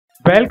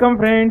Welcome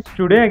friends,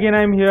 today again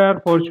I am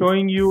here for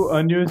showing you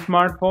a new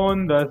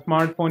smartphone. The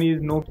smartphone is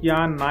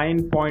Nokia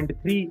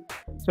 9.3.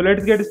 So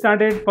let's get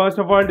started. First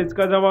of all,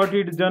 discuss about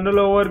its general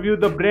overview.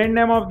 The brand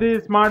name of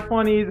this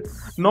smartphone is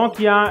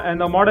Nokia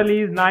and the model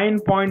is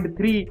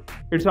 9.3.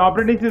 Its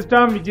operating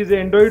system, which is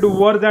Android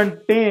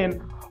version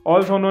 10,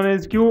 also known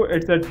as Q.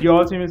 It's a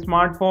dual SIM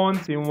smartphone.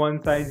 SIM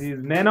 1 size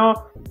is nano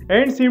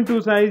and SIM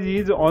 2 size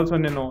is also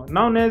nano.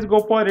 Now let's go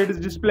for its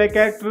display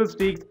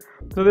characteristics.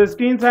 So the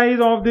screen size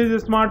of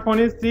this smartphone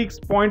is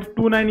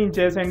 6.29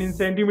 inches and in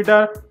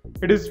centimeter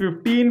it is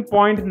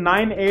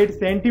 15.98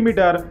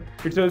 centimeter.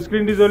 It's a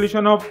screen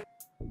resolution of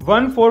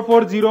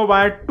 1440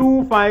 by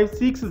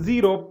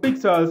 2560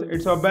 pixels.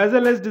 It's a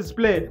bezel-less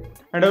display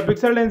and a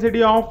pixel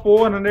density of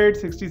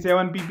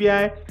 467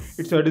 ppi.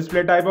 It's a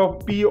display type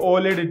of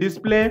POLED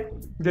display.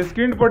 The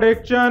screen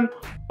protection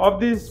of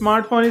this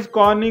smartphone is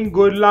Corning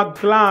Gorilla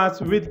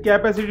Glass with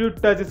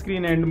capacitive touch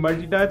screen and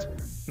multi-touch.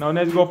 Now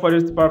let's go for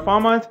its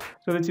performance.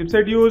 So the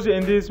chipset used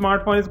in this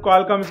smartphone is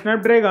Qualcomm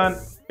Snapdragon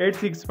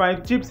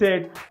 865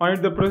 chipset. On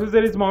it the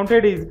processor is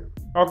mounted is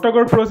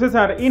octa-core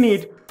processor. In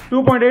it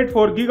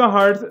 2.84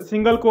 GHz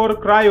single core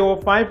Cryo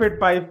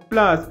 585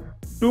 plus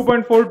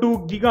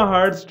 2.42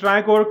 GHz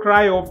tri-core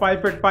Cryo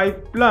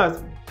 585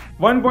 plus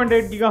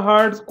 1.8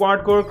 GHz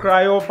quad core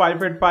Cryo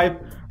 585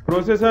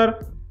 processor.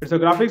 It's a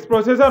graphics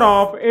processor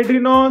of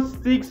Adreno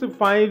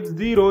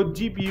 650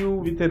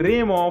 GPU with a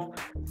RAM of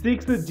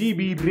 6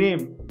 GB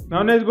RAM.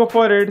 Now let's go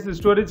for its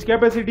storage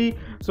capacity.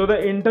 So the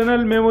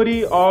internal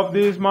memory of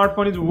this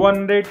smartphone is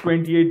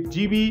 128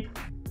 GB.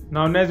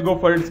 Now let's go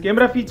for its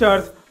camera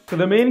features. So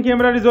the main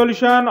camera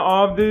resolution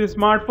of this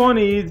smartphone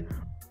is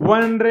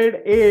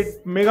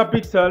 108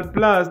 megapixel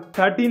plus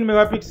 13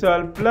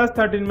 megapixel plus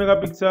 13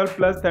 megapixel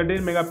plus 13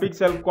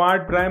 megapixel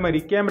quad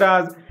primary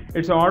cameras.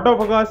 It's an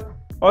autofocus.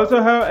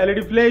 Also have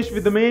LED flash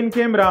with the main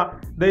camera.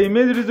 The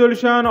image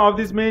resolution of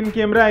this main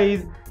camera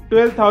is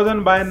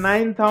 12,000 by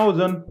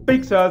 9,000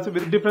 pixels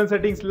with different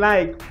settings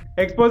like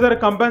exposure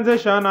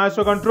compensation,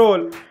 ISO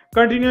control,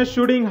 continuous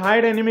shooting,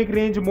 high dynamic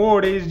range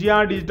mode,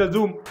 HDR, digital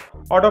zoom,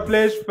 auto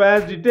flash,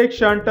 fast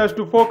detection, touch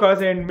to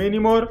focus and many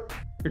more.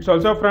 It's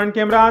also a front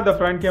camera. The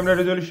front camera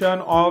resolution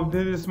of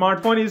this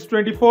smartphone is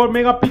 24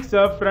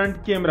 megapixel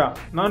front camera.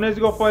 Now let's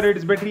go for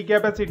its battery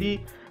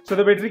capacity. So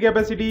the battery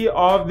capacity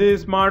of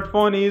this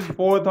smartphone is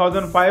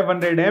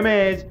 4500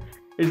 mAh.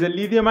 It's a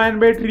lithium-ion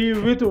battery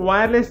with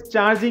wireless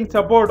charging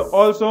support,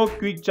 also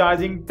quick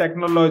charging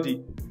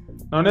technology.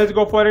 Now let's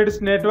go for its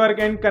network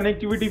and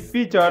connectivity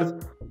features.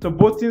 So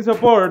both SIM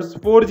supports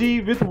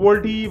 4G with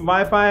VoLTE,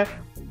 Wi-Fi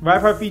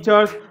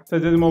features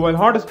such as mobile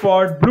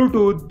hotspot,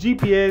 Bluetooth,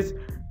 GPS,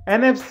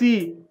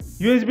 NFC,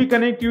 USB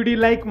connectivity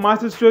like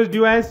master storage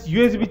device,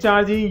 USB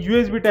charging,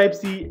 USB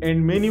Type-C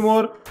and many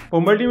more.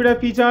 For multimedia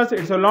features,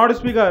 it's a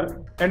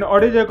loudspeaker and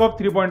audio jack of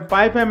 3.5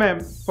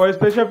 mm. For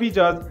special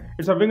features,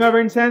 it's a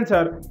fingerprint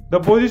sensor. The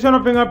position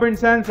of fingerprint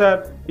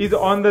sensor is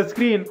on the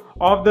screen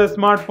of the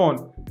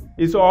smartphone.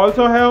 It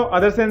also have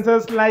other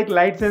sensors like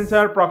light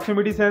sensor,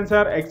 proximity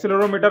sensor,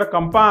 accelerometer,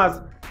 compass,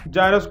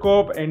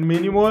 gyroscope and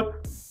many more.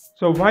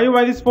 So why you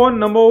buy this phone?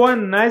 Number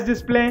 1, nice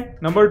display.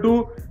 Number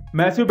 2,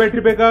 massive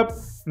battery backup.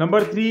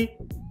 Number 3,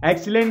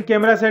 excellent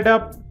camera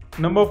setup.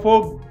 Number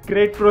 4,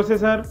 great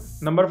processor.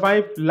 Number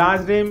 5,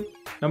 large RAM.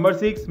 Number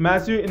 6,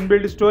 massive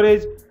inbuilt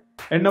storage.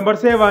 And number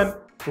 7,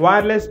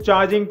 wireless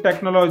charging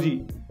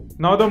technology.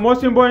 Now the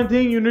most important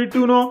thing you need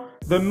to know,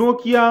 the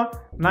Nokia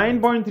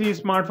 9.3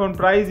 smartphone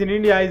price in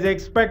India is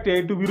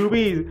expected to be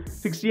rupees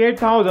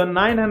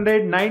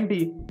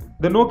 68,990.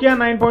 The Nokia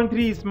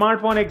 9.3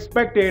 smartphone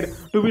expected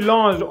to be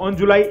launched on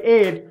July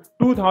 8,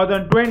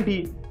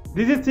 2020.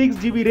 This is 6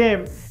 GB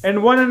RAM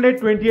and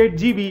 128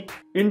 GB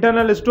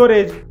internal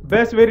storage,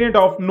 best variant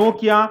of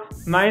Nokia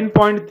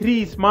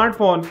 9.3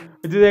 smartphone,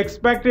 which is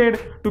expected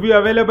to be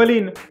available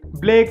in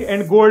black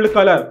and gold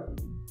color.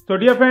 So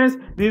dear friends,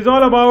 this is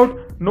all about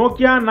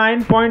Nokia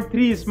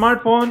 9.3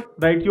 smartphone.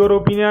 Write your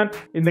opinion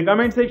in the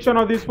comment section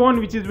of this phone,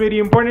 which is very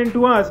important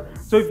to us.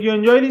 So if you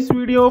enjoy this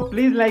video,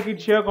 please like it,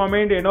 share,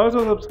 comment and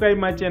also subscribe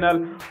my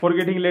channel for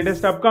getting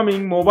latest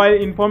upcoming mobile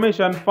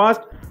information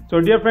fast. So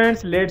dear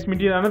friends, let's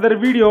meet in another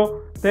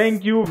video.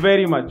 Thank you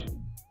very much.